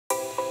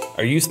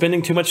Are you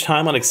spending too much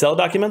time on Excel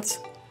documents?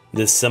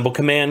 This simple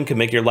command can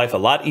make your life a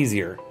lot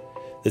easier.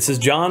 This is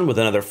John with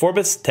another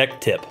Forbes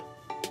Tech Tip.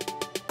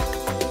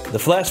 The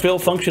flash fill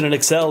function in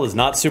Excel is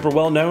not super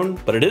well known,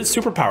 but it is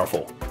super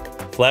powerful.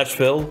 Flash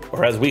fill,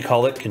 or as we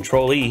call it,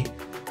 CTRL E,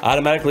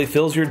 automatically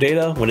fills your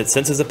data when it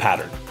senses a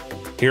pattern.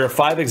 Here are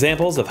 5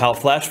 examples of how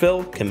flash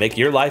fill can make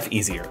your life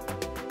easier.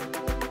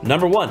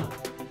 Number 1.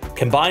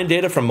 Combine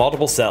data from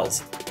multiple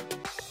cells.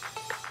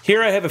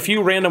 Here I have a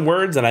few random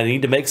words and I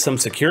need to make some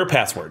secure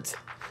passwords.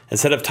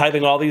 Instead of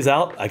typing all these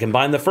out, I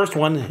combine the first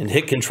one and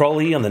hit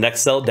CTRL E on the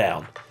next cell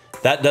down.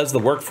 That does the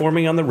work for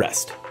me on the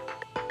rest.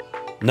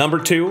 Number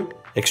 2.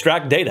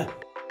 Extract data.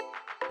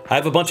 I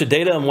have a bunch of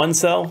data in one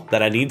cell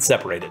that I need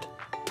separated.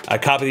 I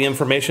copy the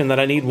information that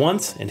I need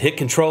once and hit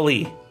CTRL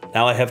E.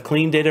 Now I have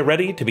clean data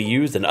ready to be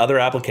used in other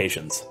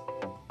applications.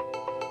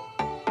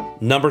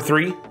 Number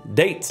 3.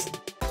 Dates.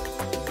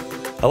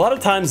 A lot of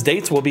times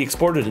dates will be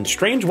exported in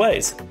strange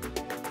ways.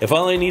 If I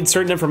only need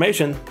certain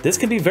information, this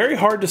can be very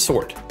hard to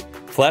sort.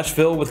 Flash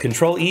fill with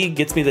CTRL E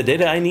gets me the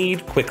data I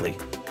need quickly.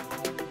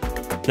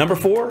 Number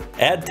 4.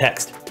 Add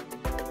text.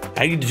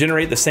 I need to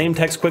generate the same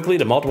text quickly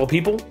to multiple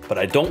people, but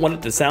I don't want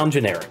it to sound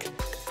generic.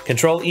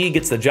 CTRL E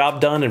gets the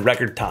job done in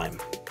record time.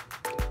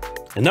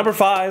 And number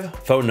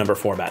 5. Phone number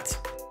formats.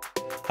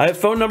 I have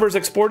phone numbers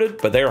exported,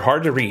 but they are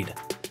hard to read.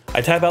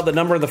 I type out the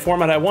number in the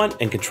format I want,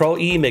 and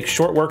CTRL E makes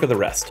short work of the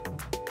rest.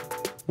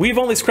 We've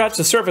only scratched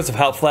the surface of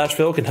how flash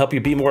fill can help you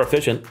be more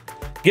efficient.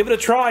 Give it a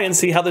try and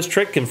see how this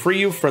trick can free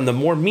you from the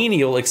more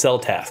menial Excel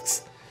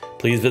tasks.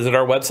 Please visit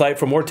our website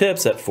for more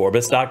tips at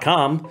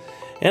Forbes.com.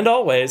 And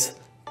always,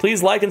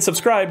 please like and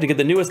subscribe to get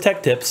the newest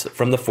tech tips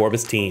from the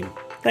Forbes team.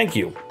 Thank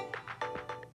you.